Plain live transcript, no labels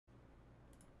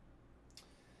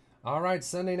All right,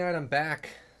 Sunday night, I'm back.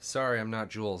 Sorry, I'm not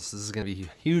Jules. This is going to be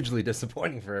hugely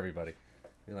disappointing for everybody.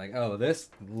 You're like, oh, this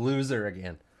loser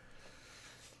again.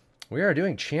 We are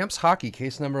doing Champs Hockey,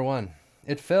 case number 1.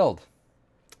 It filled.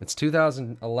 It's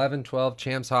 2011-12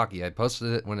 Champs Hockey. I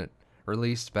posted it when it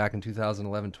released back in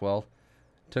 2011-12.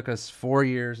 Took us 4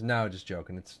 years. No, just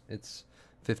joking. It's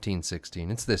 15-16.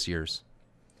 It's this year's.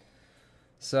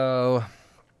 So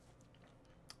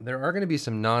there are going to be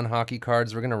some non-hockey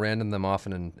cards. We're going to random them off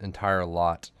in an entire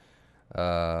lot.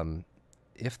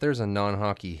 If there's a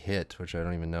non-hockey hit, which I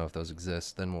don't even know if those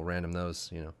exist, then we'll random those,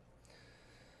 you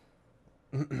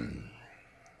know.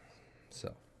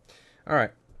 So, all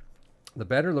right. The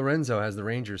better Lorenzo has the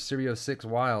Rangers, Sirio 6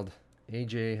 Wild.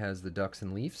 AJ has the Ducks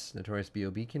and Leafs, Notorious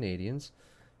B.O.B. Canadians.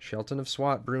 Shelton of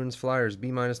SWAT, Bruins, Flyers,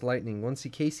 B- Lightning,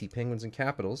 1C Casey, Penguins and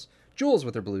Capitals. Jules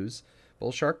with their Blues.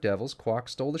 Bull Shark Devils, Quack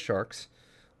stole the Sharks.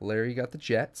 Larry got the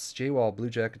Jets. J-Wall, Blue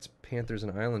Jackets, Panthers,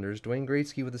 and Islanders. Dwayne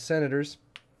Gretzky with the Senators.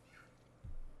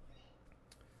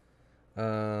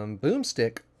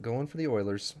 Boomstick going for the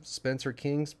Oilers. Spencer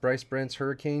Kings, Bryce Brent's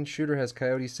Hurricanes. Shooter has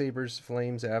Coyotes, Sabres,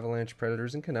 Flames, Avalanche,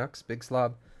 Predators, and Canucks. Big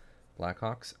Slob,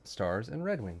 Blackhawks, Stars, and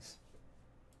Red Wings.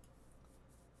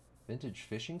 Vintage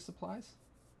fishing supplies?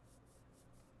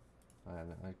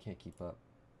 I can't keep up.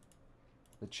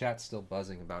 The chat's still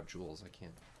buzzing about Jules. I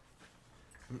can't.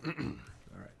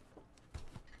 All right.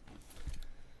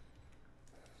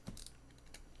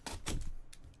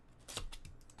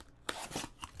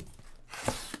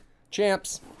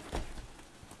 Champs.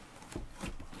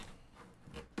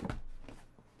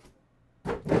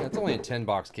 Yeah, it's only a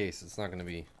 10-box case. It's not going to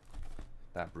be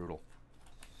that brutal.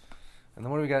 And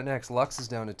then what do we got next? Lux is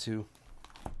down to 2.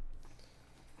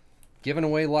 Giving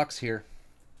away Lux here.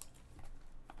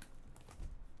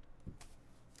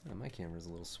 Oh, my camera's a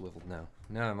little swiveled now.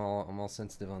 Now I'm all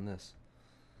sensitive on this.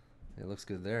 It looks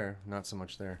good there, not so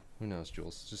much there. Who knows,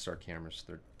 Jules? It's just our cameras.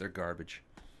 They're garbage.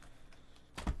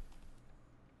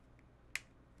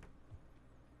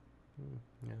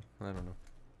 Yeah, I don't know.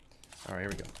 All right, here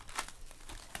we go.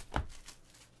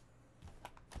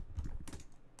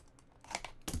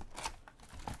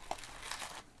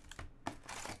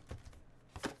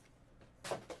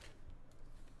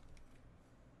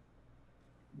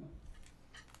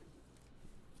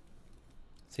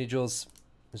 See, Jules,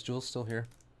 is Jules still here?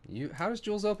 How does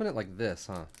Jules open it? Like this,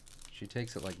 huh? She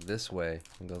takes it like this way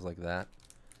and goes like that.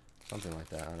 Something like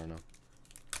that, I don't know.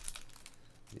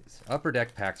 These upper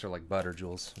deck packs are like butter,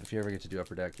 Jules. If you ever get to do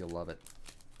upper deck, you'll love it.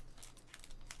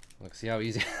 Look, see how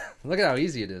easy, look at how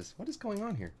easy it is. What is going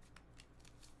on here?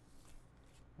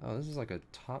 Oh, this is like a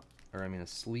a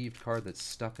sleeved card that's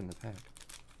stuck in the pack.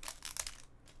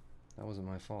 That wasn't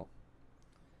my fault.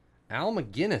 Al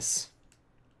McGinnis.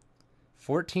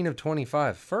 14 of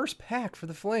 25. First pack for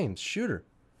the Flames. Shooter.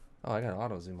 Oh, I got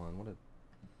auto zoom on. What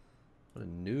a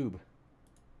noob.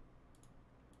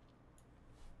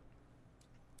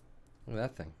 Look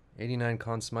at that thing. 89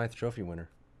 Conn Smythe Trophy winner.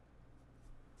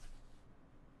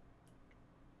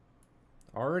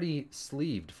 Already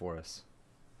sleeved for us.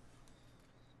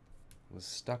 Was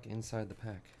stuck inside the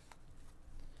pack.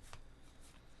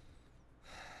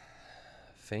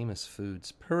 Famous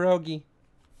foods. Pierogi.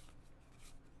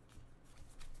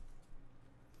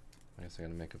 I guess I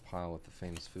gotta make a pile with the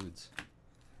famous foods.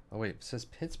 Oh wait, it says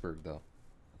Pittsburgh though.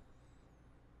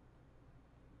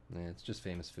 Yeah, it's just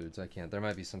famous foods. I can't. There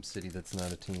might be some city that's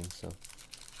not a team, so.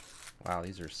 Wow,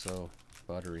 these are so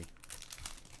buttery.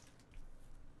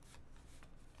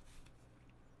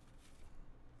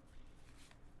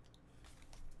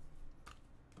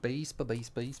 Base.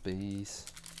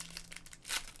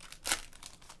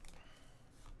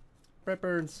 Brett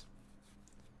Burns.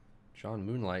 John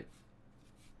Moonlight.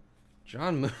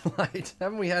 John Moonlight.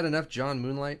 Haven't we had enough John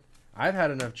Moonlight? I've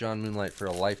had enough John Moonlight for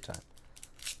a lifetime.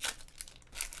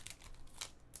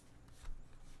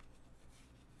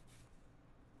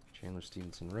 Chandler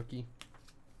Stevenson rookie.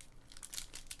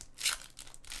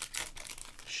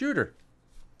 Shooter.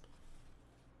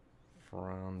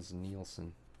 Franz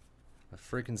Nielsen. A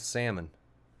freaking salmon.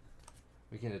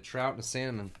 We can get a trout and a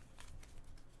salmon.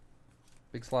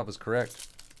 Big Slob is correct.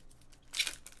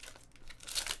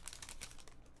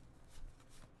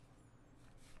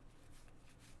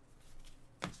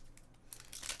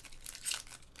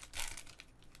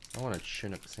 I want a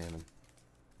Chinook salmon.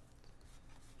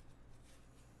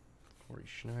 Corey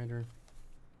Schneider.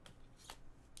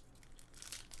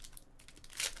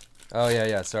 Oh,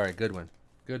 yeah, sorry. Goodwin.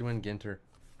 Ginter.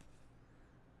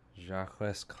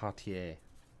 Jacques Cartier.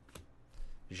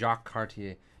 Jacques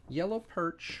Cartier. Yellow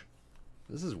Perch.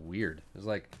 This is weird. There's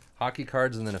like hockey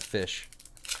cards and then a fish.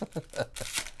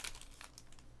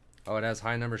 Oh, it has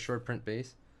high number short print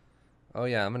base. Oh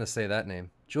yeah, I'm gonna say that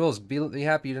name. Jules, be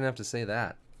happy you didn't have to say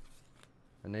that.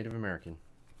 A Native American.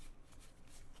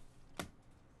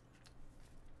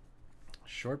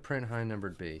 Short print, high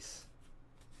numbered base.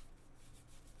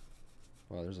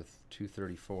 Well, there's a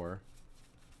 234.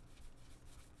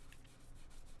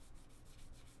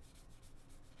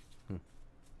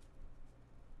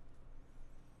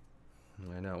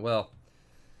 I know. Well,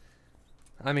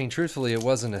 I mean, truthfully, it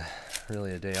wasn't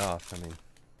really a day off. I mean,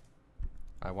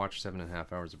 I watched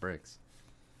 7.5 hours of breaks.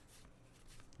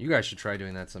 You guys should try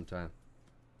doing that sometime.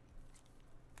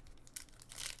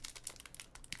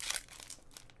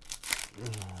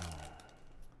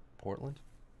 Portland.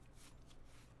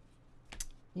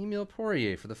 Emile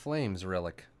Poirier for the Flames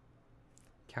relic.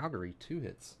 Calgary, 2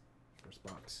 hits. First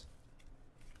box.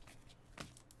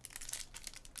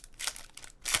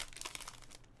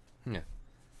 Yeah.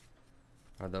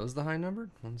 Are those the high numbered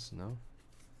ones? No.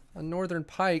 A Northern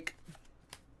Pike.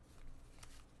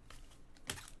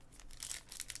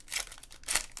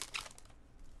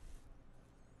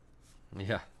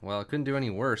 Yeah, well, it couldn't do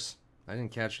any worse. I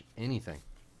didn't catch anything.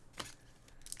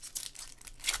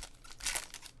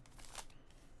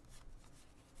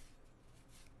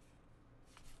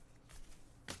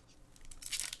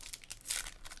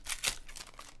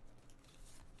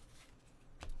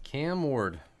 Cam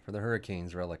Ward for the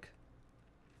Hurricanes relic.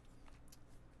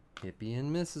 Hippie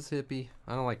and Mississippi.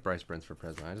 I don't like Bryce Prince for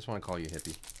president. I just want to call you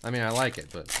hippie. I mean, I like it,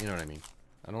 but you know what I mean.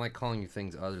 I don't like calling you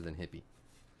things other than hippie.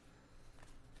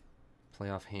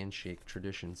 Playoff handshake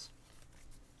traditions.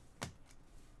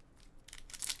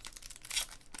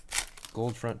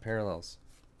 Gold front parallels.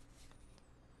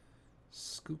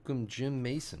 Skookum Jim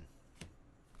Mason.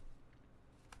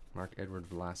 Mark Edward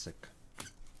Vlasic.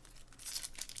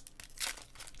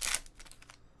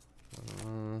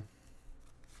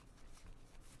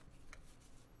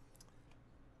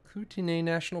 Kootenay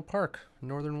National Park,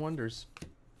 Northern Wonders.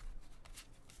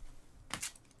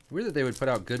 Weird that they would put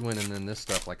out Goodwin and then this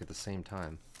stuff like at the same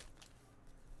time.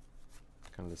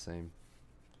 Kind of the same.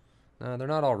 No, they're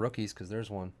not all rookies because there's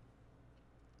one.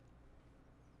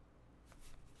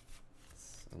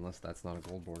 Unless that's not a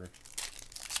gold border.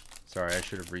 Sorry, I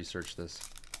should have researched this.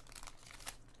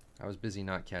 I was busy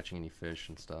not catching any fish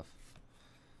and stuff.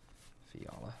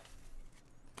 Fiala.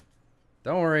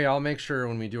 Don't worry, I'll make sure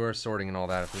when we do our sorting and all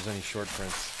that, if there's any short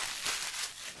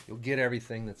prints, you'll get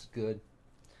everything that's good.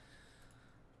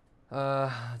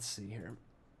 Let's see here.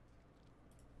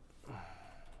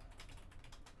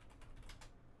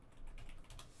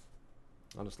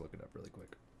 I'll just look it up really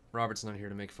quick. Robert's not here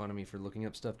to make fun of me for looking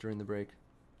up stuff during the break.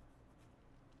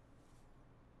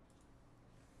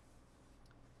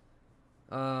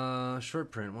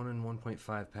 Short print, 1 in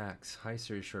 1.5 packs. High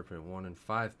series short print, 1 in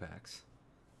 5 packs.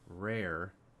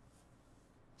 Rare,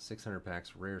 600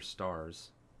 packs, rare stars.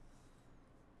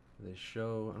 They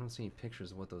show, I don't see any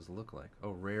pictures of what those look like.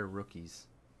 Oh, rare rookies,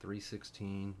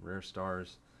 316, rare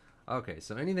stars. Okay,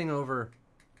 so anything over,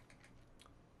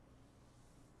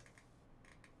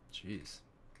 jeez.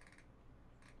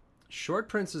 Short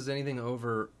prints is anything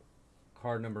over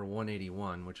card number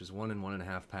 181, which is 1 in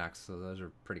 1.5 packs, so those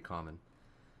are pretty common.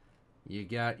 You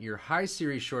got your high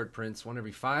series short prints, 1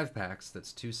 every 5 packs.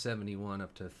 That's 271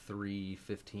 up to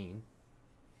 315.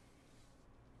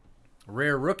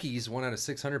 Rare rookies, 1 out of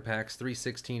 600 packs,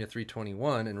 316 to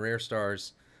 321. And rare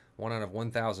stars, 1 out of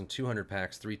 1,200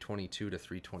 packs, 322 to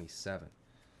 327.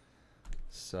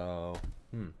 So,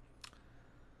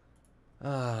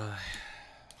 I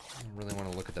really want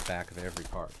to look at the back of every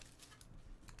card.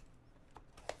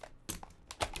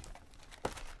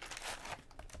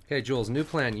 Okay, Jules, new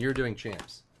plan. You're doing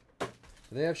champs. Do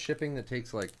they have shipping that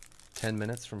takes like 10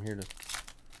 minutes from here to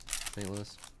St.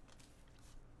 Louis?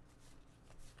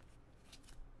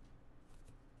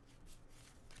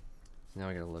 Now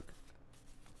I gotta look.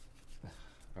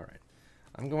 All right.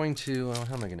 I'm going to,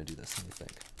 how am I going to do this? Let me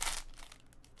think.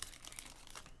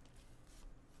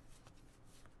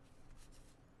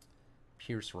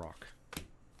 Pierce Rock.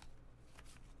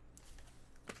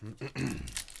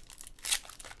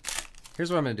 Here's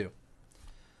what I'm going to do.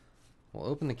 We'll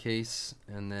open the case,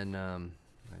 and then,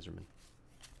 Iserman.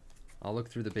 I'll look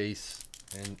through the base,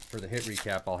 and for the hit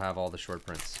recap, I'll have all the short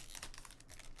prints.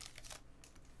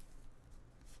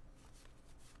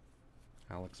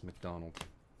 Alex McDonald.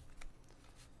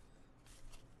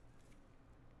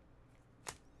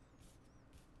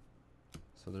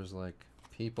 So there's like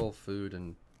people, food,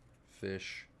 and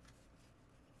fish,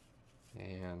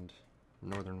 and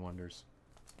Northern Wonders.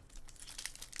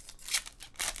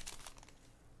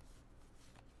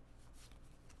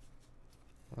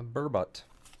 A Burbot.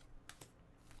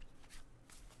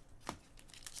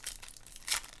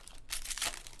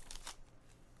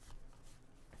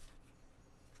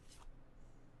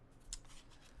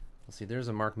 See, there's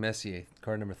a Mark Messier,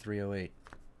 card number 308.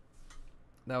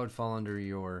 That would fall under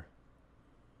your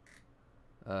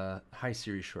high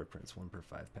series short prints, 1 per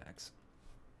 5 packs.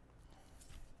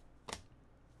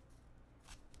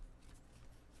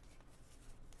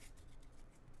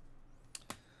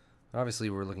 Obviously,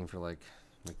 we're looking for like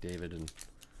McDavid, and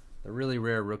the really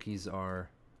rare rookies are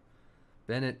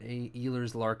Bennett,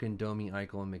 Ehlers, Larkin, Domi,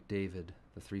 Eichel, and McDavid.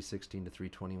 The 316 to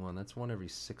 321. That's one every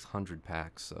 600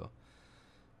 packs, so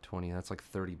 20. That's like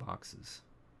 30 boxes.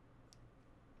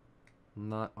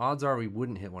 Not odds are we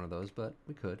wouldn't hit one of those, but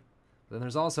we could. Then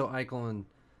there's also Eichel and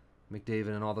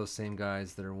McDavid and all those same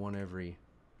guys that are one every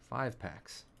 5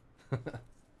 packs.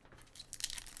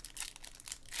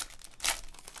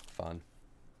 Fun.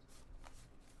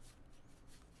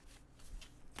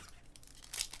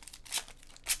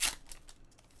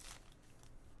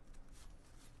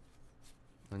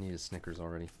 I need a Snickers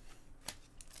already.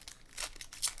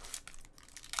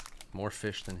 More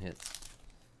fish than hits.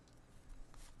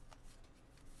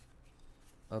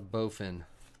 A bowfin.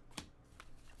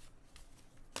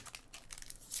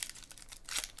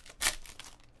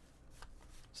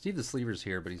 Steve the Sleever's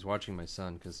here, but he's watching my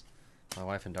son because my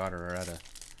wife and daughter are at a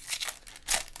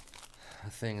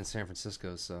thing in San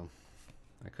Francisco, so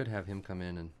I could have him come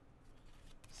in. And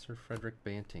Sir Frederick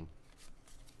Banting.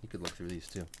 You could look through these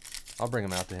too. I'll bring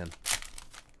them out to him.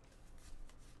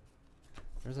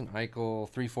 There's an Eichel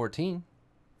 314.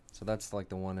 So that's like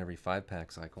the one every 5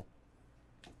 pack cycle.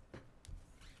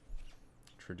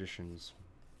 Traditions,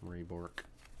 Ray Bork.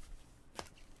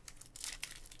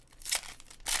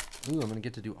 Ooh, I'm going to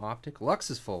get to do Optic. Lux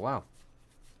is full, wow.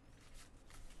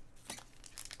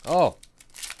 Oh.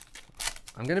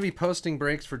 I'm going to be posting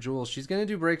breaks for Jules. She's going to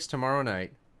do breaks tomorrow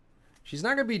night. She's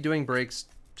not going to be doing breaks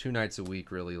 2 nights a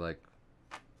week, really, like,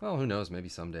 well, who knows, maybe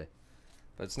someday.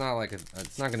 But it's not like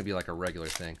it's not going to be like a regular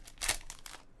thing.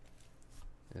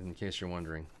 In case you're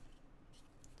wondering.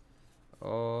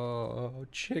 Oh,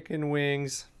 chicken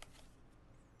wings.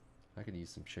 I could use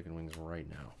some chicken wings right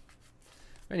now.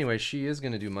 Anyway, she is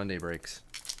going to do Monday breaks.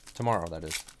 Tomorrow, that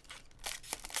is.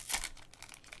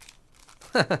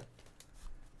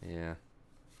 Yeah.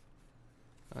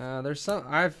 There's some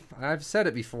I've said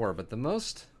it before, but the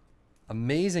most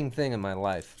amazing thing in my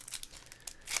life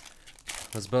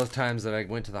was both times that I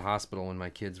went to the hospital when my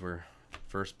kids were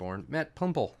first born. Matt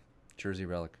Pumple, Jersey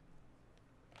Relic.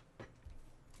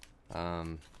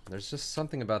 There's just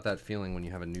something about that feeling when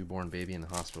you have a newborn baby in the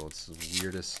hospital. It's the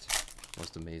weirdest,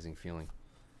 most amazing feeling.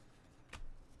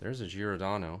 There's a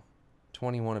Giordano,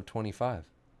 21 of 25.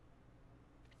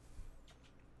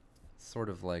 Sort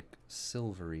of like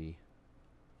silvery.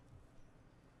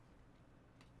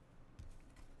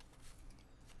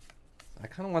 I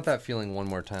kind of want that feeling one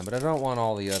more time, but I don't want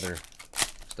all the other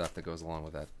stuff that goes along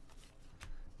with that.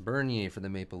 Bernier for the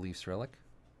Maple Leafs relic.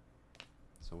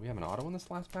 So we have an auto in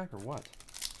this last pack, or what?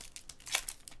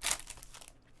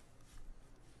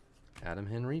 Adam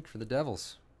Henrique for the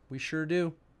Devils. We sure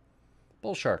do.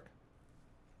 Bull Shark.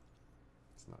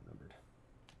 It's not numbered.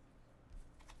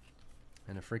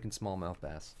 And a freaking smallmouth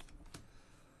bass.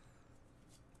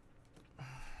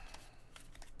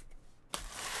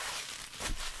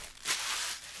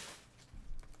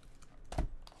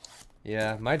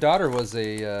 Yeah, my daughter was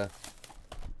a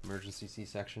emergency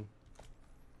C-section.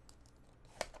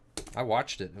 I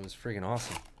watched it. It was freaking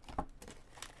awesome.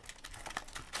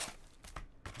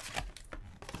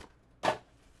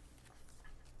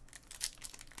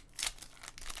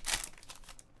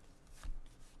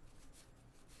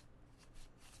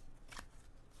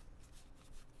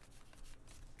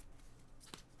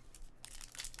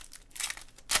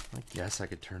 I guess I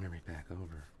could turn every pack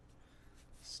over.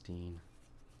 Steen.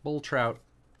 Bull trout.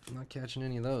 I'm not catching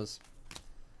any of those.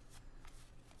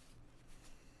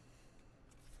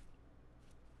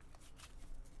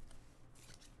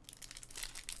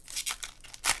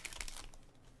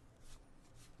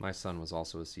 My son was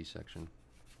also a C-section.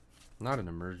 Not an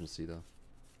emergency, though.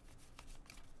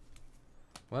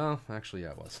 Well, actually,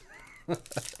 yeah, it was.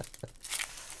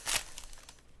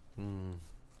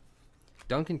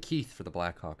 Duncan Keith for the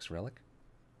Blackhawks relic.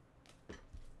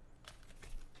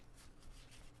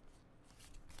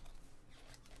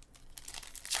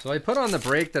 So I put on the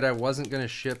break that I wasn't going to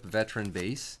ship veteran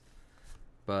base,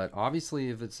 but obviously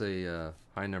if it's a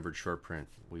high-numbered short print,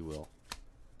 we will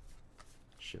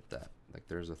ship that. Like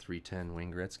there's a 310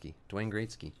 Dwayne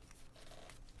Gretzky.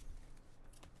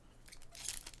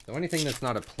 So anything that's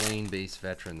not a plain base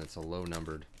veteran that's a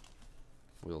low-numbered,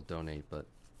 we'll donate, but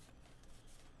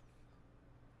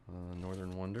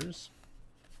Northern Wonders.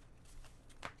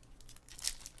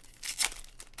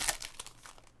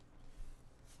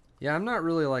 Yeah, I'm not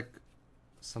really like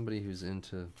somebody who's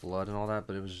into blood and all that,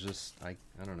 but it was just, I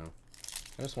don't know.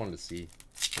 I just wanted to see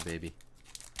the baby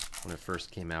when it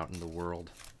first came out in the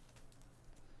world.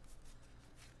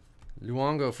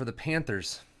 Luongo for the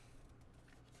Panthers.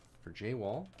 For Jay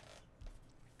Wall.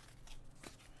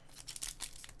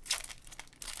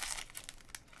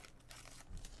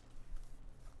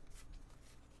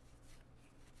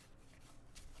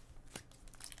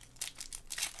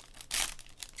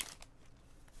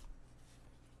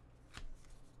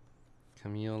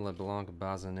 Camille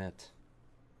LeBlanc-Bazinet,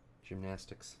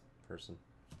 gymnastics person.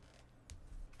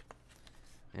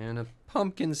 And a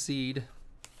pumpkin seed.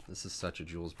 This is such a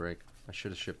Jules break. I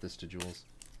should have shipped this to Jules.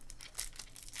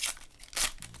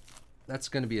 That's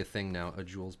going to be a thing now, a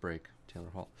Jules break. Taylor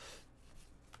Hall.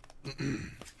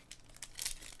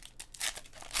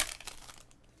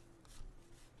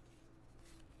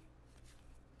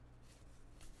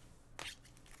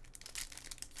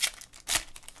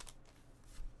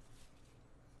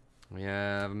 We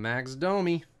have Max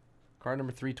Domi. Card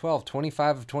number 312.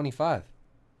 25 of 25.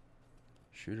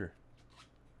 Shooter.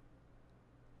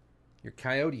 Your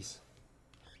Coyotes.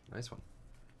 Nice one.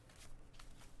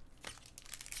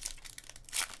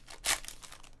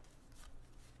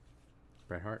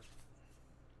 Bret Hart.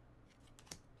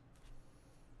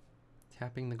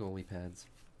 Tapping the goalie pads.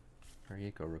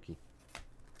 Parayko rookie.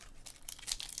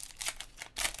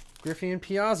 Griffey and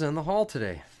Piazza in the hall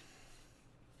today.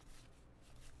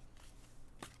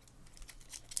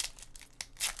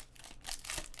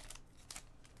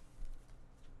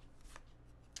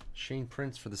 Shane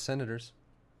Prince for the Senators.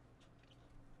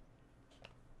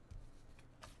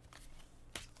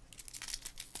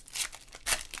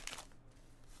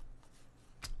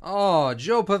 Oh,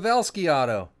 Joe Pavelski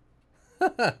auto.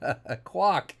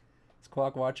 Quack. Is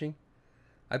Quack watching?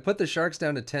 I put the Sharks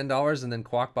down to $10 and then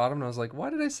Quack bought them. And I was like, why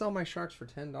did I sell my Sharks for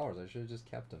 $10? I should have just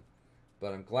kept them.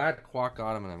 But I'm glad Quack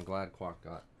got them, and I'm glad Quack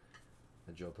got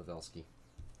a Joe Pavelski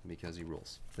because he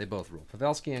rules. They both rule.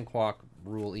 Pavelski and Quack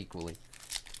rule equally.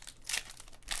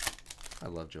 I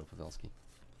love Joe Pavelski.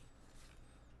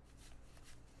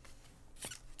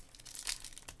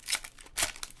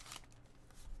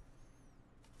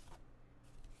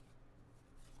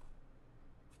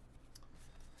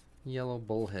 Yellow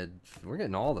bullhead. We're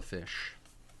getting all the fish.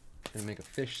 Gonna make a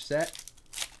fish set.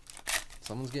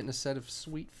 Someone's getting a set of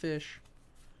sweet fish.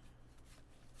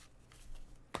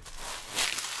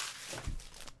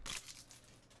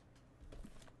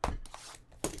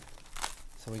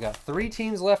 So we got 3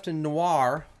 teams left in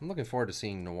Noir. I'm looking forward to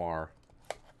seeing Noir.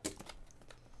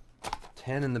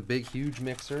 10 in the big, huge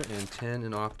mixer and 10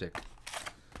 in Optic.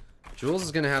 Jules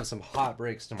is going to have some hot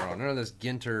breaks tomorrow. None of this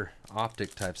Ginter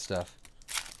Optic type stuff.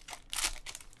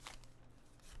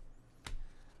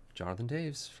 Jonathan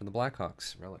Taves from the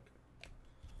Blackhawks. Relic.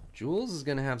 Jules is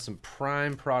going to have some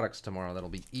prime products tomorrow that'll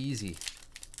be easy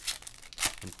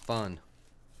and fun.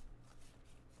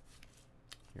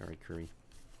 Yari Curry.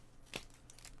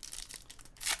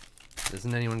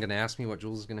 Isn't anyone going to ask me what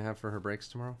Jules is going to have for her breaks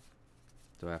tomorrow?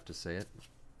 Do I have to say it?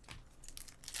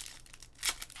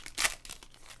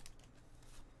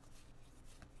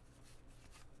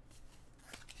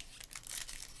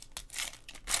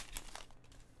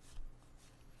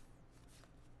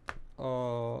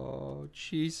 Oh,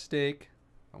 cheesesteak.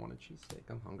 I want a cheesesteak.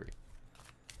 I'm hungry.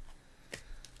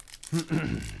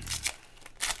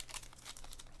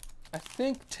 I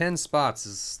think 10 spots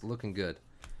is looking good.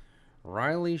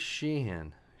 Riley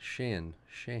Sheehan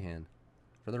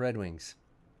for the Red Wings.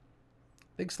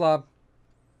 Big slob.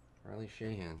 Riley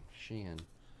Sheehan.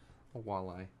 A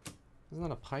walleye. Isn't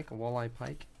that a pike? A walleye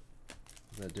pike?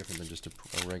 Is that different than just a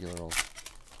regular old?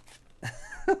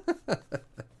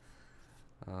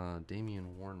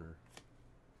 Damian Warner.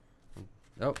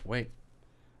 Oh, wait.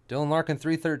 Dylan Larkin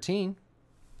 313.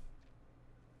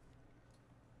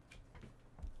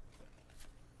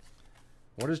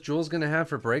 What is Jules going to have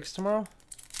for breaks tomorrow?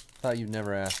 Thought you'd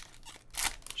never ask.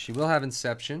 She will have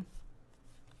Inception.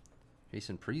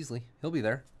 Jason Priestley. He'll be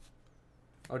there.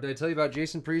 Oh, did I tell you about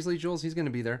Jason Priestley, Jules? He's going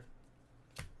to be there.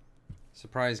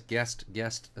 Surprise guest,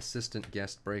 assistant,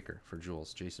 guest breaker for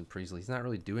Jules. Jason Priestley. He's not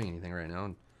really doing anything right now.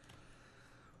 And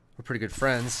we're pretty good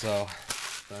friends, so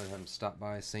thought I'd have him stop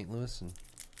by St. Louis. And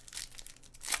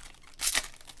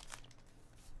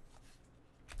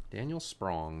Daniel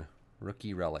Sprong.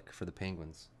 Rookie relic for the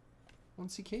Penguins.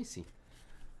 Once Casey.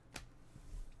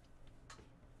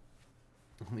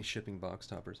 Only shipping box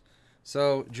toppers.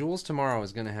 So, Jules tomorrow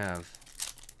is going to have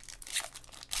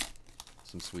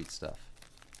some sweet stuff.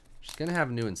 She's going to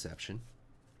have new Inception.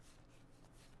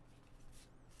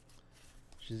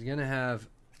 She's going to have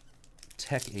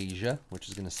Tech Asia, which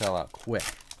is going to sell out quick.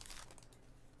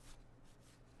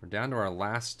 down to our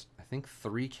last, I think,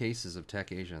 3 cases of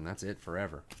Tech Asia, and that's it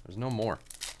forever. There's no more.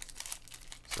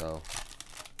 So,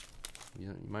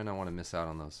 you might not want to miss out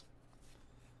on those.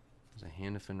 There's a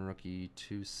Hannafin rookie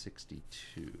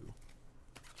 262.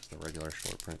 Just a regular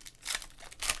short print.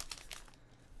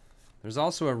 There's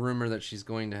also a rumor that she's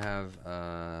going to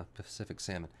have Pacific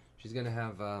Salmon. She's going to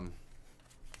have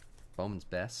Bowman's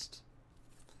Best.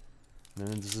 And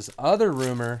then there's this other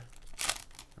rumor,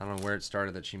 I don't know where it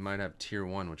started, that she might have Tier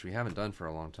 1, which we haven't done for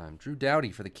a long time. Drew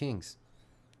Doughty for the Kings.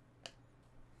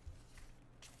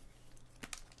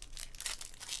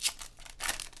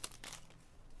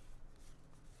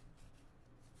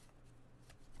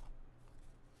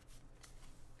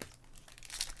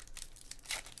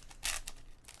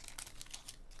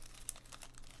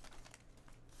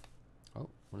 Oh,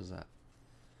 what is that?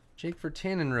 Jake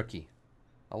Virtanen rookie.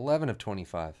 11 of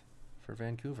 25 for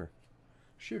Vancouver.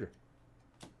 Shooter.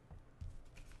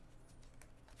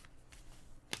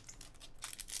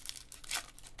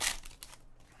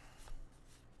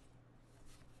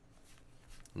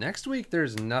 Next week,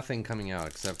 there's nothing coming out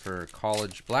except for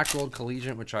college Black Gold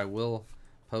Collegiate, which I will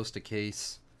post a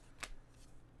case.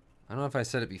 I don't know if I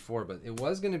said it before, but it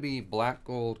was going to be Black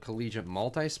Gold Collegiate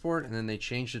Multisport, and then they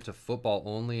changed it to football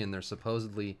only, and they're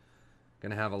supposedly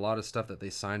going to have a lot of stuff that they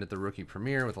signed at the rookie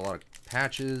premiere with a lot of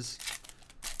patches.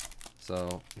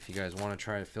 So if you guys want to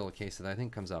try to fill a case of that, I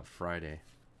think it comes out Friday.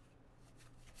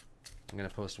 I'm going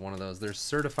to post one of those. There's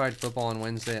certified football on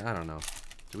Wednesday. I don't know.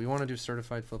 Do we want to do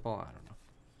certified football? I don't know.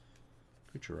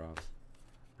 Kucherov.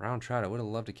 Brown trout. I would have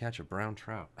loved to catch a brown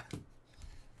trout.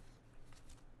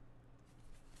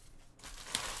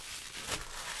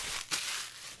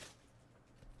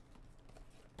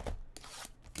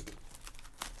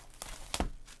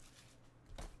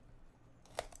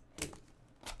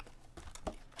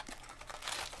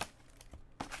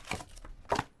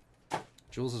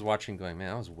 Jules is watching going,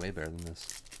 man, that was way better than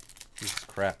this. This is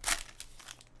crap.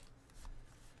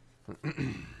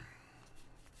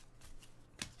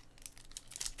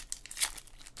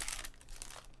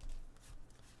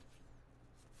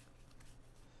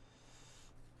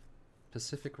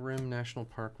 Pacific Rim National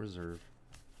Park Reserve.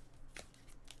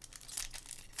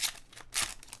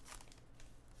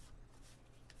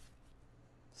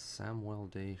 Samuel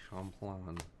de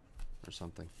Champlain or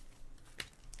something.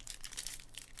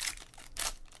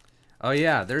 Oh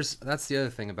yeah, that's the other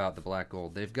thing about the Black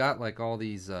Gold. They've got like all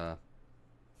these Robbie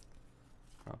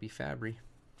Fabry.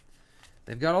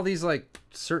 They've got all these like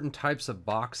certain types of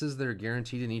boxes that are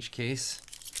guaranteed in each case.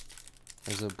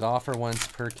 There's a golfer once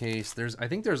per case. I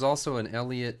think there's also an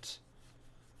Elliott.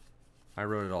 I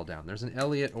wrote it all down. There's an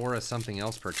Elliott or a something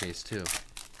else per case too.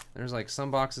 There's like some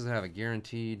boxes that have a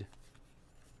guaranteed.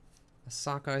 A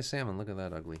sockeye salmon. Look at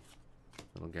that ugly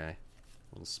little guy,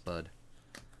 little spud.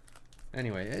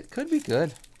 Anyway, it could be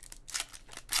good.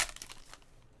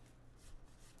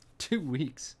 2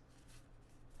 weeks.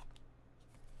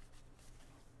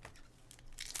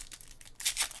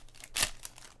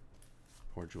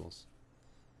 Poor Jules.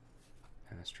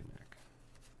 Pasternak.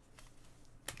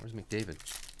 Where's McDavid?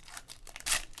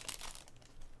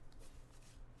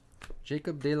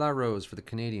 Jacob De La Rose for the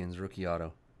Canadiens, rookie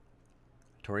auto.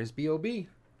 Torres B.O.B.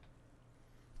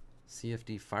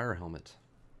 CFD Fire Helmet.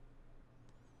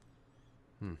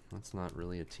 That's not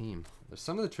really a team.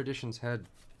 Some of the traditions had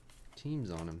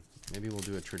teams on them. Maybe we'll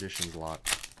do a traditions lot.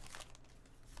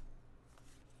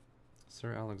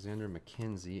 Sir Alexander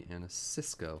McKenzie and a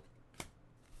Cisco.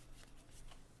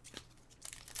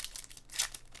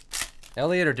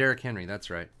 Elliott or Derrick Henry, that's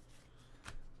right.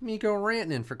 Mikko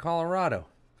Rantanen for Colorado.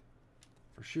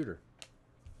 For shooter.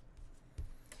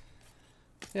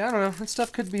 Yeah, I don't know. That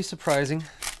stuff could be surprising.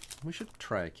 We should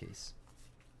try a case.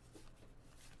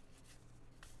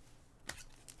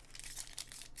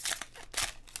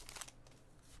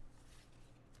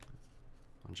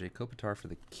 Jay Kopitar for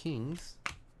the Kings.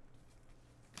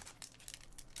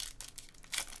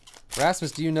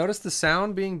 Rasmus, do you notice the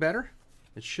sound being better?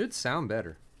 It should sound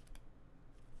better.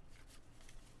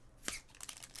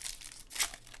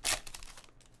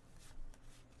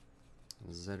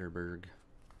 Zetterberg.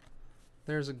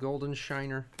 There's a golden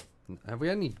shiner. Have we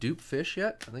had any dupe fish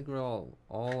yet? I think we're all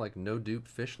like no dupe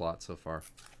fish lot so far.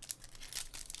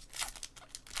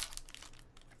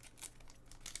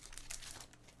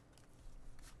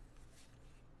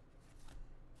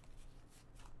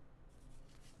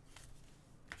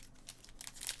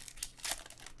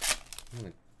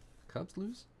 Cubs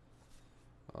lose?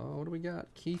 Oh, what do we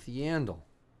got? Keith Yandel.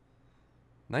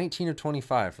 19 of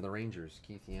 25 for the Rangers.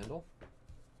 Keith Yandel.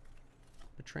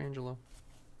 Petrangelo.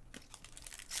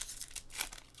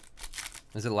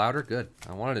 Is it louder? Good.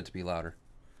 I wanted it to be louder.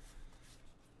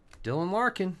 Dylan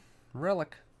Larkin,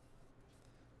 relic.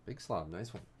 Big slob,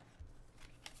 nice one.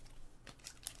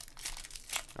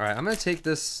 All right, I'm going to take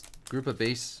this group of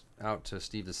base out to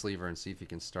Steve the Sleever and see if he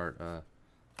can start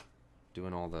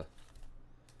doing all the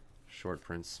short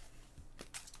prints.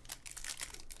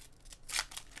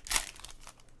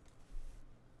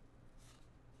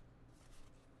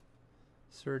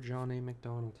 Sir John A.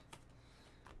 McDonald.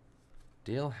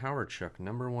 Dale Howardchuk,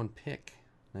 #1 pick,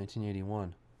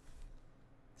 1981.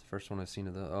 It's the first one I've seen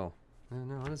of the. Oh,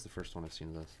 no, it is the first one I've seen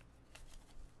of this.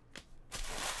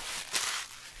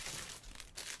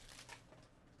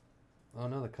 Oh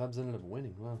no, the Cubs ended up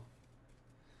winning. Wow.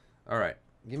 All right,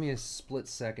 give me a split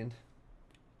second.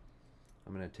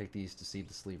 I'm gonna take these to Steve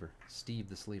the Sleever. Steve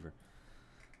the Sleever.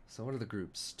 So what are the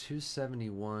groups?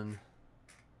 271.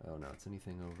 Oh no, it's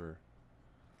anything over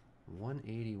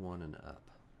 181 and up.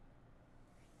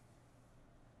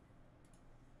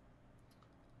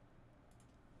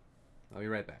 I'll be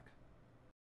right back.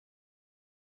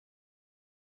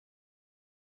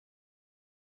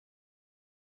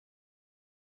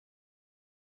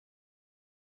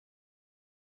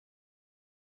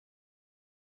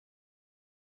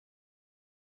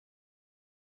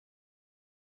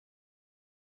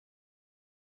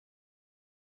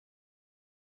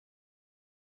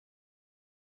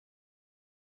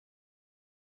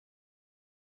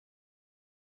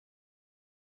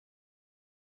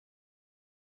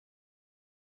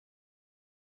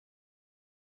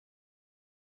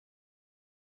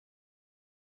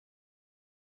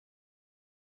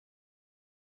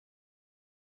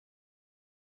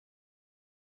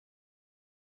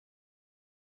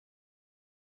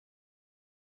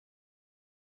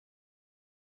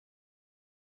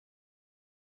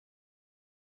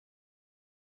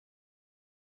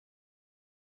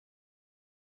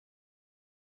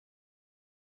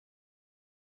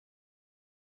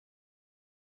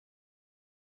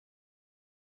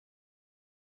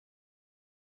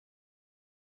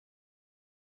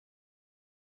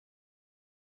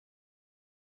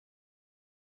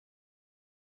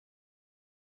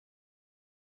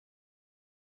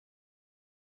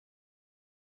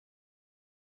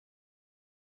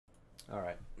 All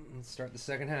right, let's start the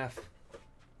second half.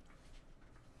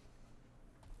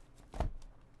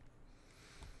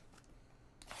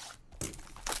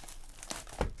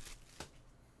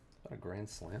 What a grand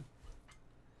slam.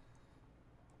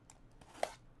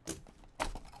 Oh,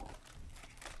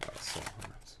 so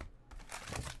hard.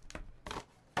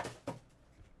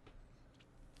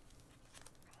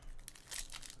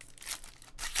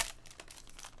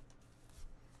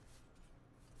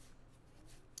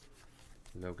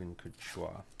 Logan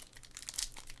Couture.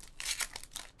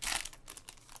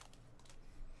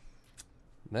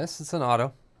 This is an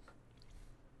auto.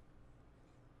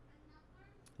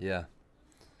 Yeah.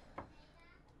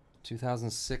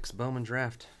 2006 Bowman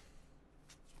draft.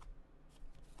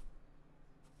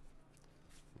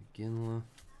 McGinley.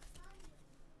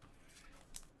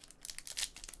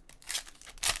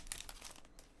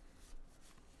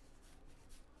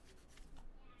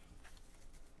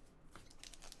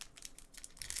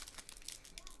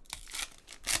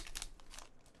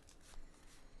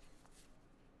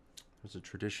 There's a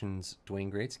Traditions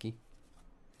Dwayne Gretzky.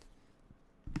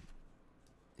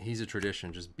 He's a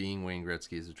tradition. Just being Wayne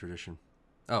Gretzky is a tradition.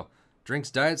 Oh, drinks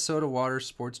diet soda, water,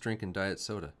 sports drink, and diet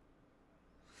soda.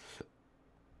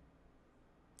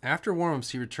 After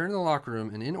warm-ups, he returned to the locker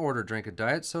room and in order drank a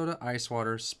diet soda, ice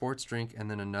water, sports drink, and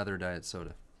then another diet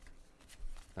soda.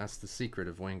 That's the secret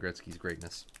of Wayne Gretzky's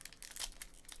greatness.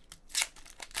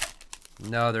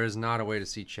 No, there is not a way to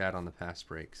see chat on the pass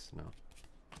breaks. No.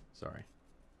 Sorry.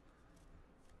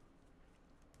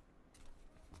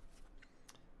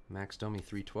 Max Domi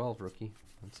 312 rookie.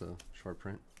 That's a short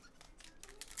print.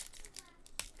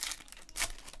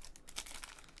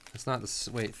 It's not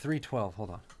the... Wait, 312.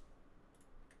 Hold on.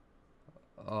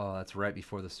 Oh, that's right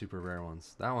before the super rare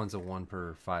ones. That one's a 1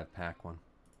 per 5 pack one.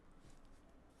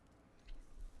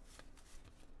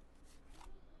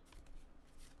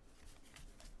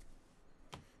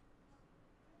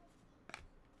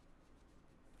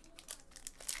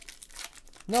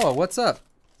 Noah, what's up?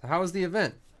 How was the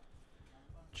event?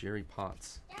 Jerry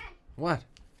Potts. Dad. What?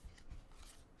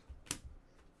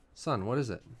 Son, what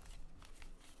is it?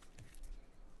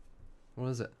 What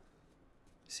is it?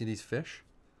 You see these fish?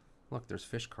 Look, there's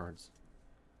fish cards.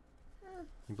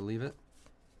 You believe it?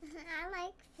 I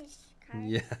like fish cards.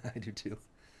 Yeah, I do too.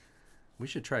 We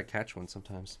should try to catch one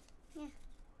sometimes. Yeah.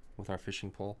 With our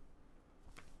fishing pole.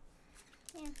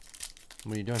 Yeah.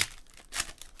 What are you doing?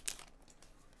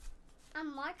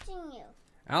 I'm watching you.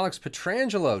 Alex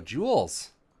Petrangelo,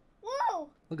 Jules. Whoa!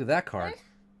 Look at that card.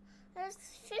 There's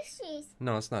fish fishies.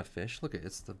 No, it's not fish. Look,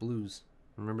 it's the Blues.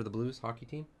 Remember the Blues hockey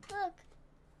team? Look.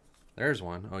 There's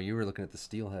one. Oh, you were looking at the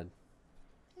steelhead.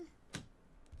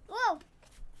 Whoa.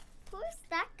 Who's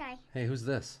that guy? Hey, who's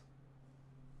this?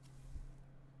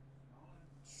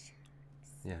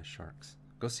 Yeah, sharks.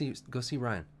 Go see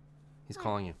Ryan. He's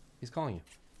calling you. He's calling you.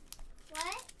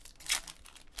 What?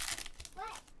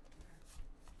 What?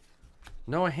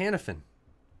 Noah Hannafin.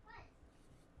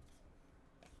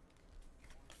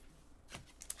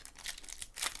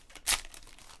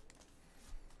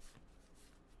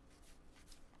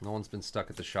 Nolan's been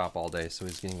stuck at the shop all day, so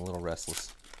he's getting a little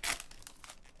restless.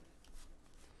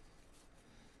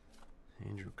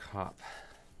 Andrew Kopp.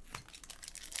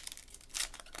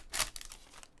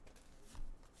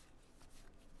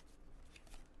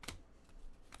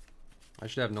 I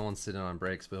should have Nolan sit in on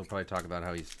breaks, but he'll probably talk about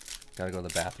how he's got to go to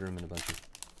the bathroom and a bunch of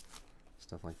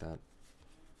stuff like that.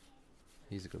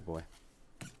 He's a good boy.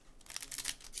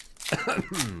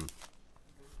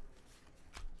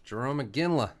 Jerome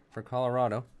McGinley for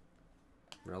Colorado.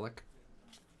 Relic.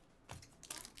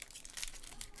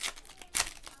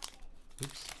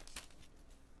 Oops.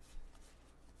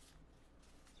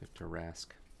 Victor Rask.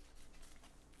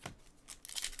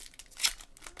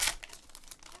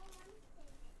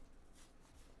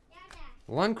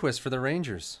 Lundqvist for the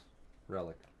Rangers.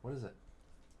 Relic. What is it?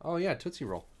 Oh yeah, Tootsie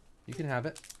Roll. You can have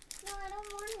it. No, I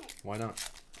don't want it. Why not?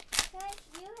 Because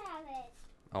you have it.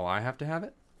 Oh, I have to have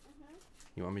it? Mm-hmm.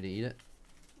 You want me to eat it?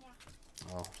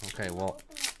 Yeah. Oh, okay. Well,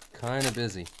 Open it. kind of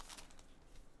busy.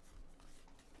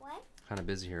 What? Kind of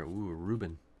busy here. Ooh,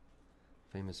 Reuben.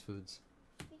 Famous foods.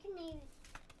 You can eat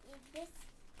this.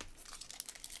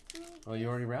 Oh, you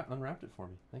already unwrapped it for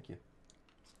me. Thank you.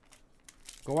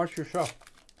 Go watch your show. It's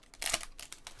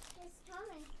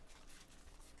coming.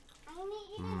 I'm going to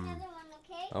eat another one,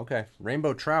 okay? Okay.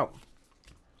 Rainbow trout.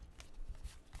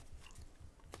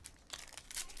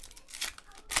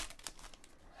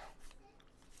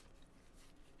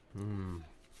 Mmm.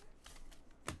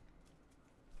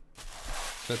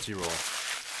 Tootsie Roll.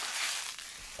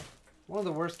 One of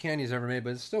the worst candies ever made,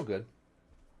 but it's still good.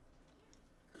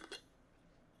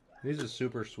 He's a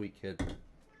super sweet kid.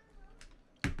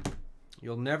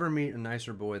 You'll never meet a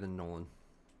nicer boy than Nolan.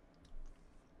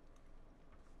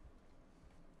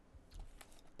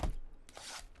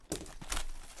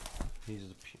 He's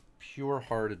a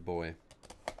pure-hearted boy.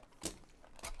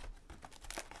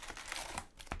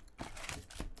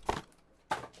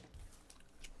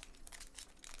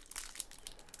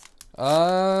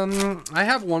 I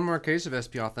have one more case of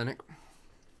SP Authentic.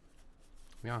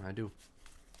 Yeah, I do.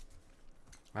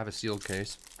 I have a sealed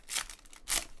case.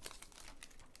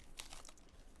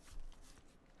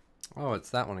 Oh, it's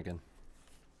that one again.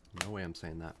 No way I'm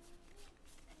saying that.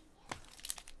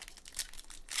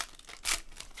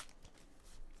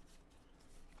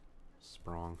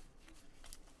 Sprong.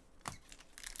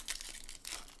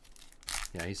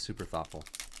 Yeah, he's super thoughtful.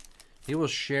 He will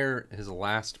share his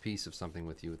last piece of something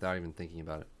with you without even thinking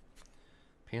about it.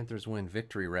 Panthers win.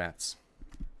 Victory, Rats.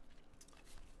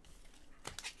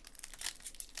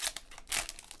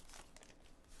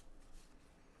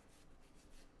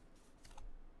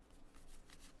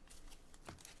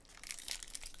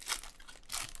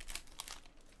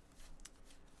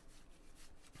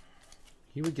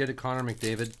 He would get a Connor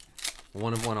McDavid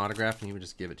one-of-one autograph and he would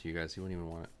just give it to you guys. He wouldn't even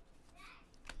want it.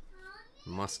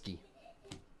 Muskie.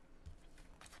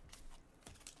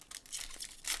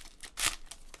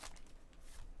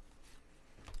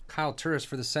 Kyle Turris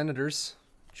for the Senators.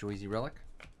 Joyzy Relic.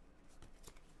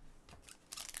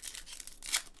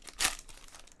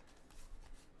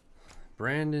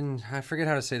 Brandon, I forget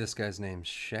how to say this guy's name.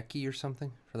 Shecky or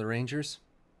something for the Rangers.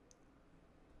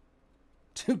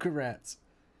 Tuukka Rats.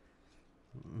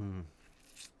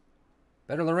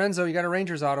 Better Lorenzo, you got a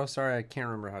Rangers auto. Sorry, I can't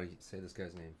remember how to say this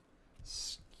guy's name.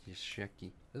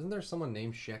 Shecky. Isn't there someone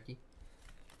named Shecky?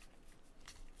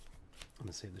 I'm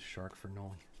going to save the shark for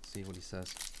Noli. See what he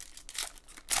says.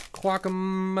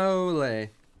 Guacamole.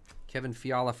 Kevin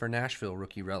Fiala for Nashville,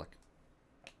 rookie relic.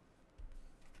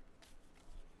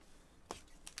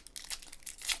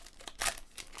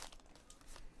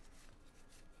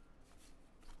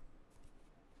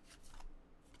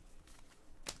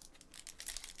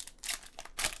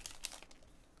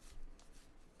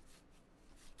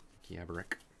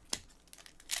 Gabrick.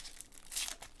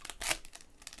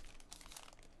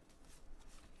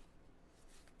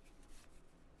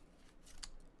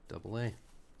 Double A.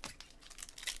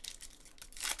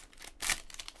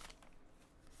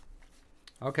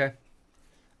 Okay.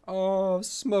 Oh,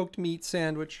 smoked meat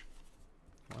sandwich.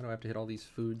 Why do I have to hit all these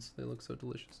foods? They look so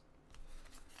delicious.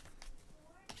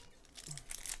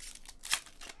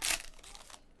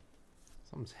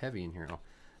 Something's heavy in here. Oh,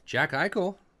 Jack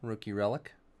Eichel, rookie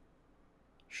relic.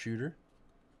 Shooter.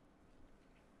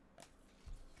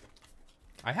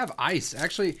 I have ice.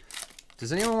 Actually,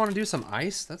 does anyone want to do some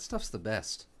ice? That stuff's the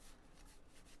best.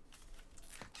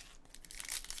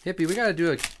 Hippie, we got to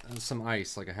do some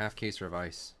ice, like a half caser of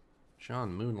ice.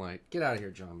 John Moonlight. Get out of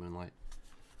here, John Moonlight.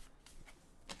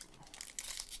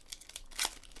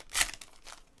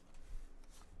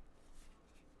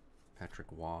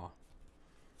 Patrick Waugh.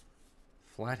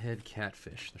 Flathead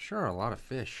catfish. There sure are a lot of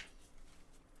fish.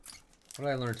 What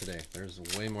did I learn today? There's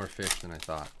way more fish than I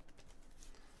thought.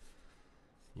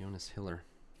 Jonas Hiller.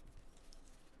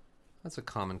 That's a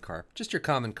common carp. Just your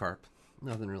common carp.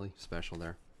 Nothing really special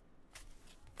there.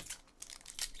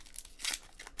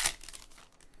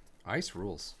 Ice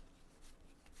rules.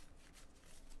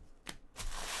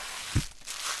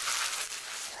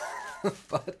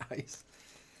 But ice.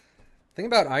 Thing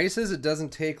about ice is it doesn't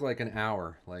take like an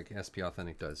hour like SP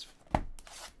Authentic does.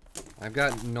 I've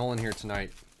got Nolan here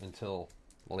tonight until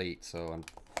late, so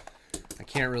I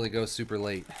can't really go super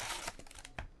late.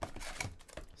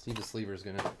 Steve the Sleever is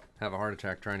gonna have a heart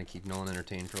attack trying to keep Nolan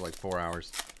entertained for like 4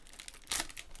 hours.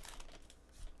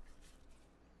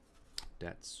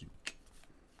 Datsuk.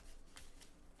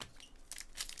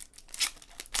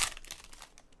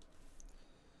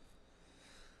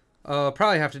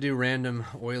 Probably have to do random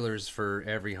Oilers for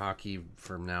every hockey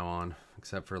from now on,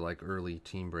 except for like early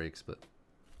team breaks, but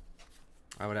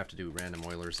I would have to do random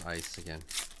Oilers ice again.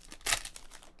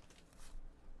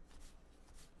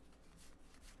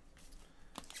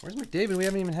 Where's McDavid? We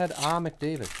haven't even had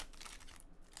McDavid.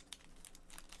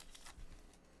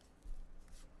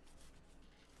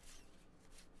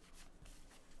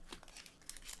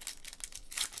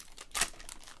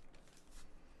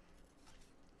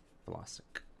 Vlasic.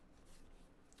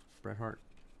 Bret Hart.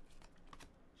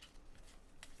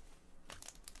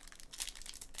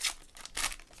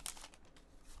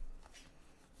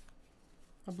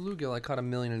 A bluegill. I caught a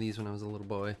million of these when I was a little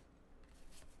boy.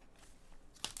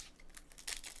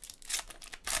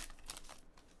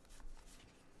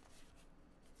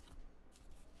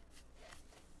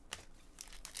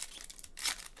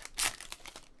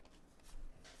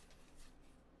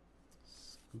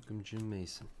 Skookum Jim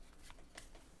Mason.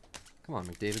 Come on,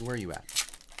 McDavid, where are you at?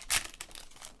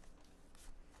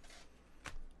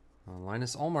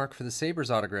 Linus Ullmark for the Sabres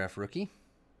autograph, rookie.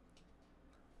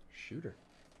 Shooter.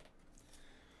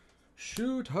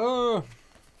 Shooter!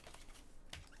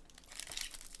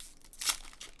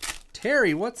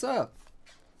 Terry, what's up?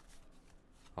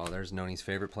 Oh, there's Noni's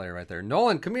favorite player right there.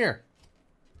 Nolan, come here.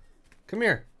 Come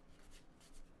here.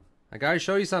 I gotta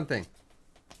show you something.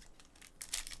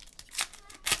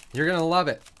 You're gonna love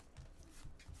it.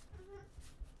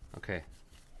 Okay.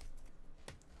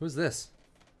 Who's this?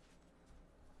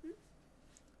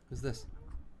 Who's this?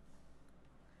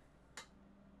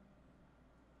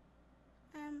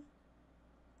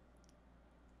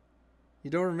 You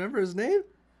don't remember his name?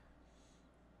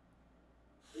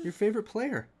 Your favorite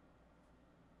player.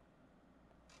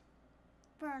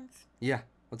 Burns. Yeah.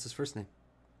 What's his first name?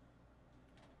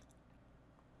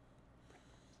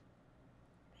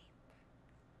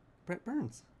 Brett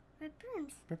Burns. Brett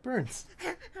Burns. Brett Burns.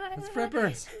 That's Brett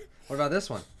Burns. What about this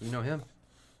one? You know him?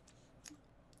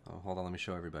 Oh, hold on. Let me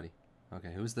show everybody.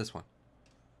 Okay, who's this one?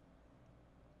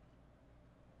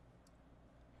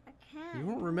 I can't. You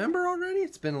won't remember already?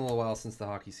 It's been a little while since the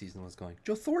hockey season was going.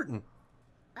 Joe Thornton.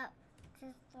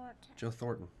 Just Thornton. Joe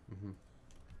Thornton.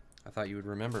 I thought you would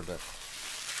remember, but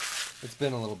it's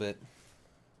been a little bit.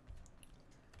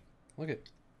 Look at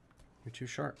your two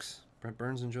Sharks. Brett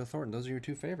Burns and Joe Thornton. Those are your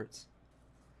two favorites.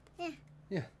 Yeah.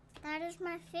 Yeah. That is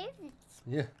my favorites.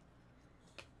 Yeah.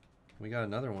 We got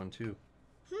another one, too.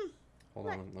 Hold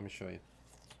What? on. Let me show you.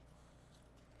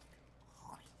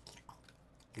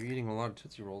 You're eating a lot of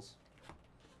Tootsie Rolls.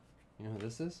 You know who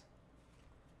this is?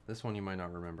 This one you might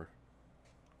not remember.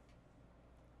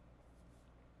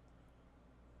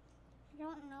 I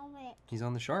don't know it. He's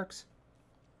on the Sharks.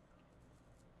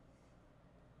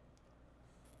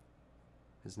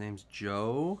 His name's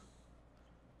Joe.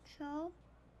 Joe.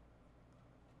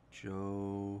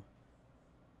 Joe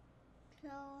Joe.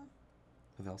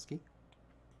 Pavelski.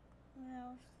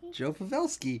 Pavelski. Joe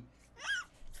Pavelski.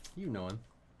 You know him.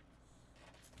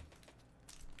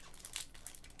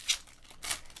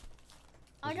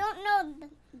 I don't know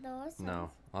those.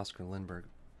 No, Oscar Lindbergh.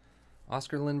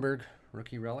 Oscar Lindbergh,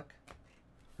 rookie relic.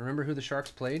 Remember who the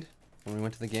Sharks played when we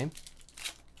went to the game?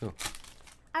 Who?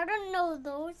 I don't know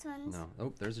those ones. No.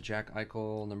 Oh, there's a Jack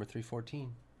Eichel, number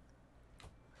 314.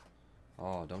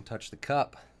 Oh, don't touch the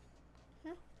cup.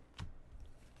 Huh?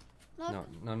 Look,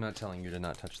 No, I'm not telling you to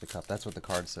not touch the cup. That's what the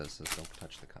card says don't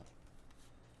touch the cup.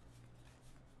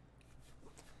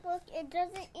 look, it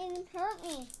doesn't even hurt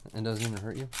me. It doesn't even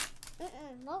hurt you?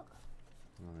 Look.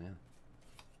 Oh, yeah.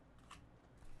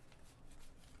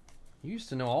 You used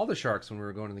to know all the sharks when we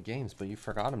were going to the games, but you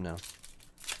forgot them now.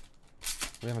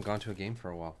 We haven't gone to a game for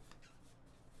a while.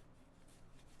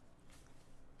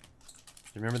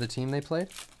 Do you remember the team they played?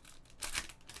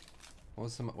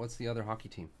 What's the other hockey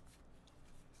team?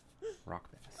 Rock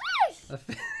Bass. A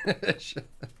fish.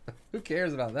 Who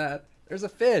cares about that? There's a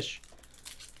fish.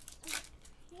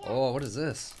 Yeah. Oh, what is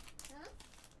this? Huh?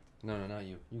 No, not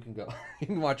you. You can go. You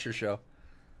can watch your show.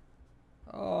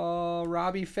 Oh,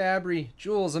 Robbie Fabry.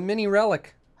 Jules, a mini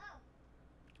relic.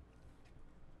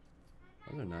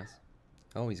 Those are nice.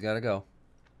 Oh, he's got to go.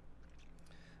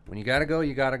 When you got to go,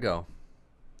 you got to go.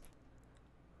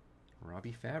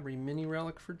 Robbie Fabry, mini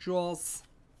relic for Jules.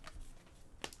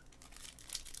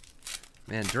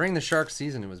 Man, during the Sharks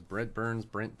season, it was Brent Burns.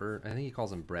 I think he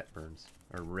calls him Brett Burns.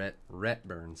 Or Rhett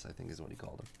Burns, I think is what he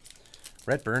called him.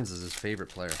 Rhett Burns is his favorite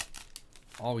player.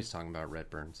 Always talking about Rhett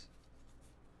Burns.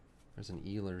 There's an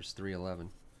Ehlers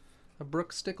 311. A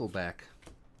Brooke Stickleback.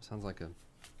 Sounds like a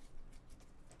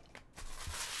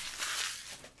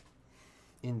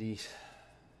indie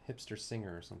hipster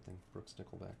singer or something. Brooke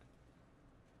Stickleback.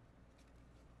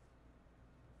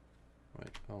 Wait,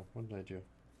 oh, what did I do?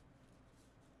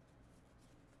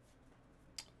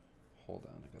 Hold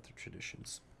on, I got the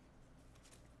traditions.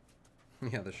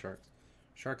 Yeah, the sharks.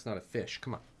 Shark's not a fish,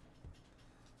 come on.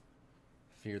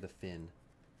 Fear the fin.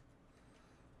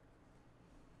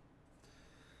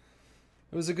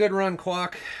 It was a good run,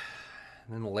 Quack.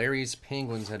 And then Larry's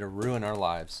Penguins had to ruin our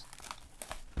lives.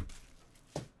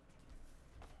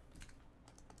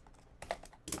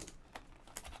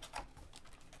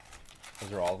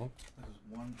 Those are all of them? There's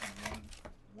one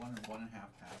and 1.5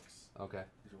 packs. Okay.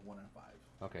 These are 1 and 5.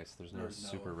 Okay, so there's no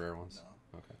super rare ones.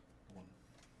 No. Okay. One.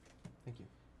 Thank you.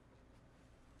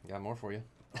 Got more for you.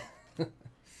 I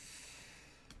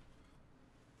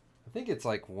think it's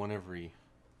like one every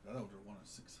I know they're 1 in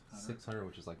 600. 600,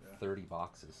 which is like Yeah. 30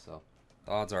 boxes. So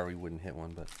the odds are we wouldn't hit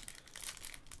one, but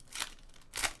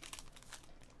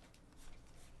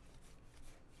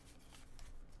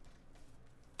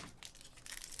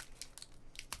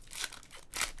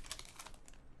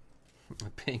a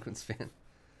Penguins fan.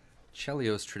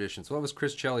 Chelios traditions. What was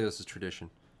Chris Chelios'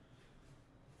 tradition?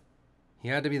 He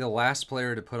had to be the last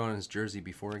player to put on his jersey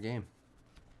before a game.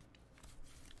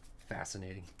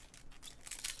 Fascinating.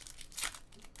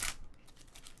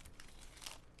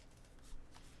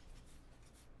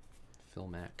 Phil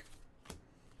Mack.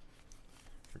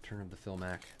 Return of the Phil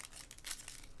Mack.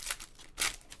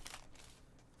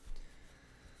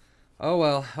 Oh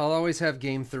well, I'll always have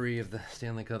Game 3 of the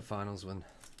Stanley Cup Finals when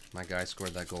my guy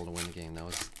scored that goal to win the game. That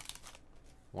was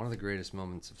one of the greatest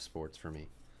moments of sports for me.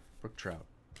 Brooke Trout.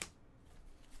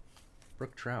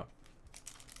 Brooke Trout.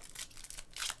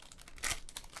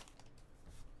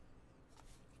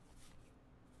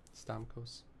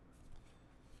 Stamkos.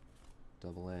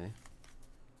 Double A.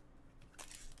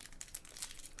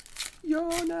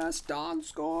 Jonas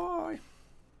Donskoy.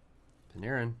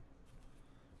 Panarin.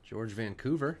 George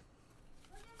Vancouver.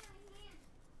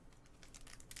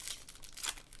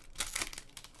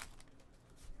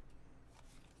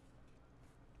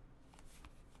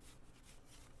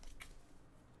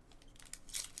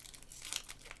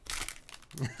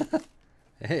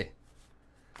 Hey.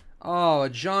 Oh, a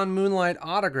John Moonlight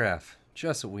autograph.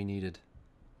 Just what we needed.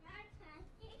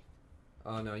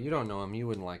 Oh, no, you don't know him. You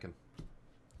wouldn't like him.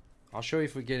 I'll show you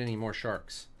if we get any more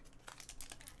sharks.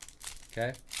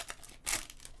 Okay?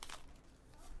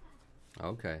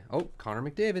 Okay. Oh, Connor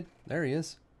McDavid. There he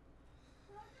is.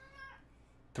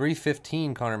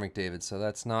 315 Connor McDavid. So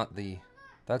that's not the...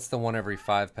 That's the one every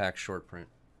 5-pack short print.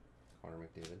 Connor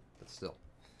McDavid. But still.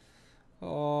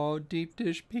 Oh, deep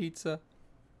dish pizza.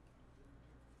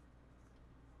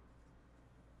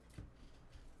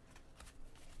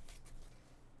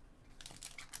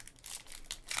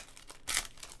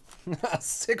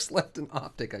 Six left in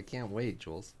Optic. I can't wait,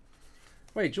 Jules.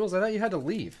 Wait, Jules, I thought you had to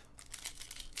leave.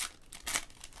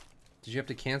 Did you have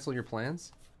to cancel your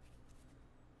plans?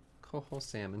 Coho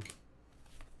salmon.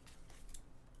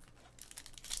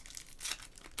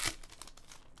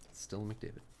 Still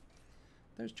McDavid.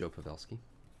 There's Joe Pavelski.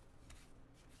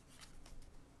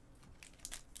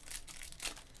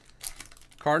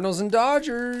 Cardinals and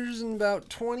Dodgers in about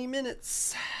 20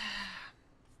 minutes.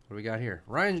 What do we got here?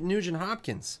 Ryan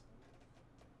Nugent-Hopkins.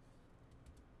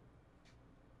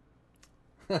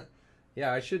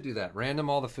 Yeah, I should do that. Random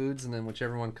all the foods, and then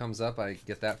whichever one comes up, I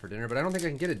get that for dinner. But I don't think I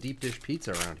can get a deep dish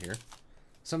pizza around here.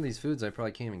 Some of these foods I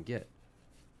probably can't even get.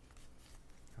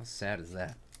 How sad is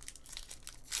that?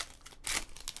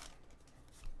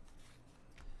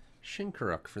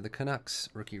 Shinkaruk for the Canucks,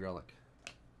 rookie relic.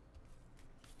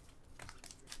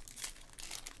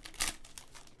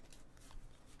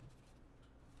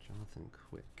 Jonathan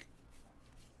Quick.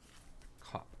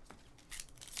 Cop.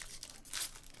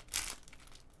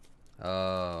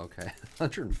 Oh, okay.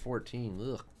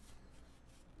 114. Ugh.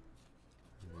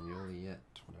 Yet,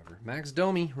 whatever. Max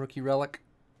Domi, rookie relic.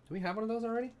 Do we have one of those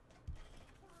already?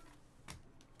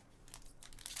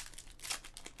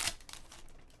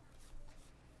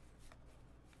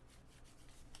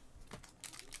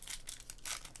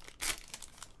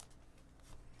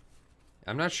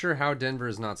 I'm not sure how Denver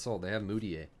is not sold. They have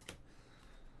Moutier.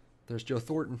 There's Joe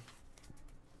Thornton.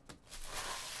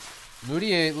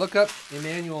 Moutier, look up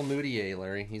Emmanuel Moutier,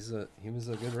 Larry. He was a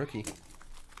good rookie.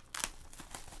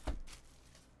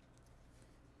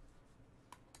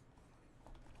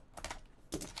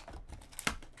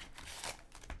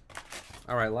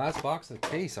 All right, last box of the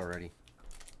case already.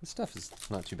 This stuff is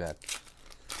not too bad.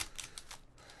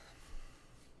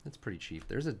 It's pretty cheap.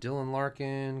 There's a Dylan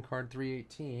Larkin, card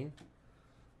 318,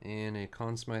 and a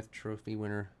Conn Smythe Trophy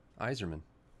winner, Iserman.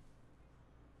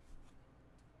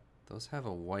 Those have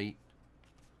a white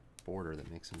border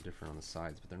that makes them different on the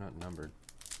sides, but they're not numbered.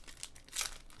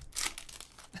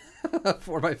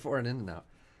 4x4 and in and out.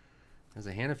 There's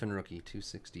a Hannafin rookie,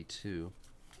 262.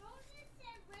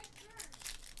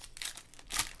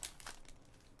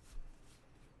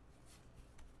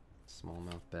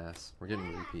 Smallmouth bass. We're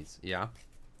getting repeats. Yeah.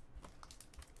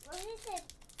 What is it?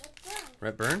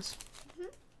 Rhett Burns? Mm-hmm.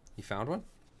 You found one?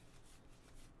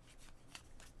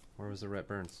 Where was the Rhett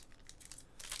Burns?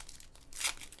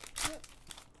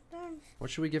 Burns.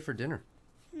 What should we get for dinner?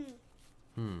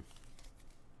 Hmm.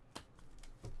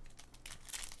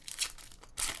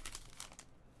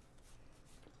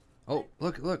 Oh,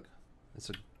 look.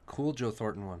 It's a cool Joe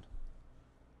Thornton one.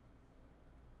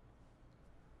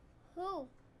 Who?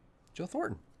 Joe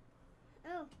Thornton.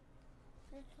 Oh.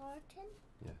 The Thornton?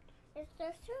 Yeah. Is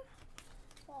this your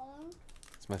phone?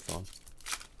 It's my phone.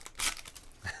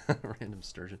 Random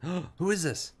sturgeon. Who is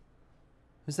this?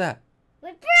 Who's that?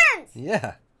 With Burns!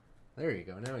 Yeah. There you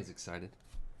go. Now he's excited.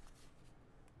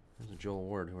 There's a Joel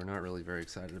Ward who we're not really very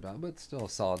excited about, but still a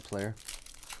solid player.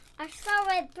 I saw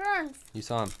Red Burns. You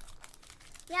saw him.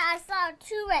 Yeah, I saw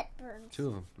 2 Red Burns. 2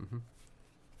 of them. Mm-hmm.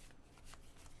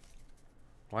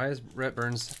 Why is Rhett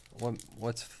Burns?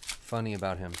 What's funny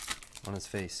about him on his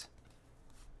face?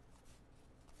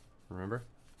 Remember?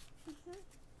 Mm-hmm.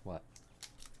 What?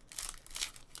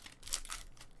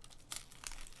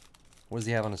 What does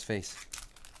he have on his face?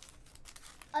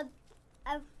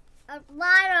 A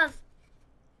lot of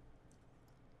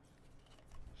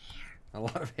A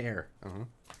lot of hair.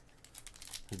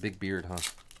 A big beard, huh?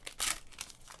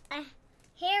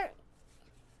 hair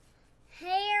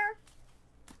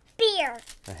beard.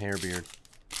 A hair beard.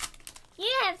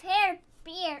 You have hair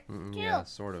beard too. Yeah,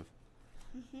 sort of.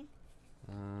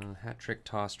 Hat trick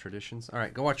toss traditions. All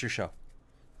right, go watch your show.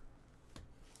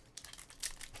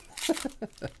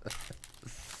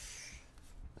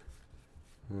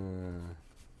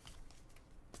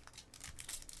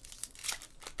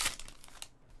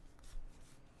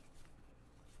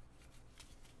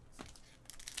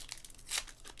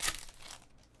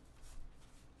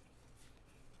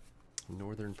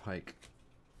 Northern Pike.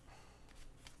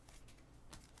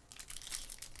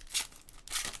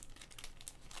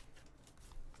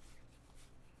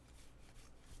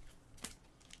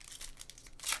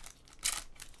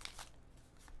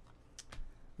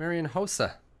 Marion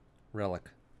Hossa relic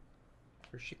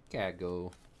for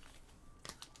Chicago.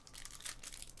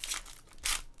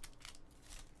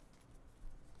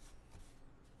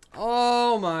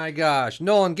 Oh my gosh.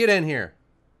 Nolan, get in here.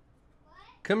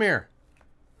 What? Come here.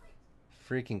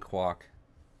 Freaking Quack.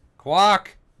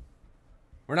 Quack!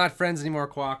 We're not friends anymore,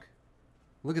 Quack.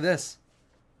 Look at this.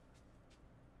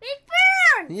 Big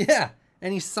Burn! Yeah,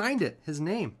 and he signed it, his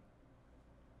name.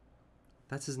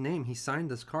 That's his name. He signed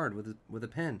this card with a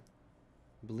pen.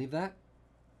 Believe that?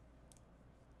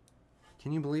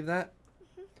 Can you believe that?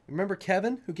 Remember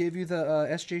Kevin, who gave you the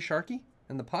S.J. Sharkey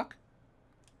and the puck?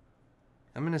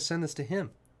 I'm going to send this to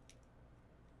him.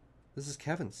 This is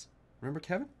Kevin's. Remember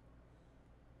Kevin?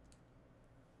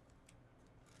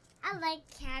 I like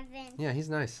Kevin. Yeah, he's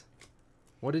nice.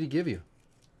 What did he give you?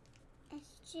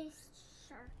 It's just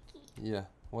Sharky. Yeah.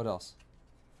 What else?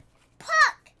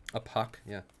 Puck! A puck,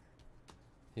 yeah.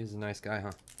 He was a nice guy,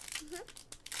 huh?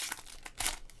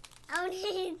 I'll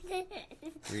eat this.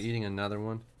 You're eating another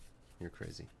one? You're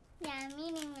crazy. Yeah, I'm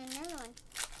eating another one.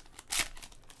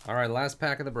 All right, last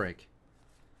pack of the break.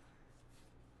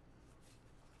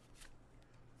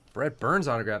 Brett Burns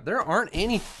autograph. There aren't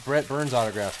any Brett Burns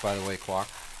autographs, by the way, Quack.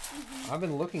 I've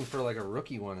been looking for like a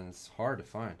rookie one, and it's hard to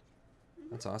find.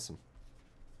 That's awesome.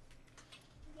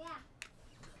 Yeah.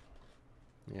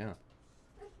 Yeah.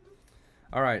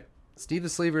 All right. Steve the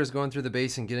Sleever is going through the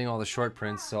base and getting all the short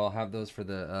prints, so I'll have those for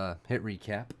the hit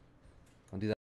recap.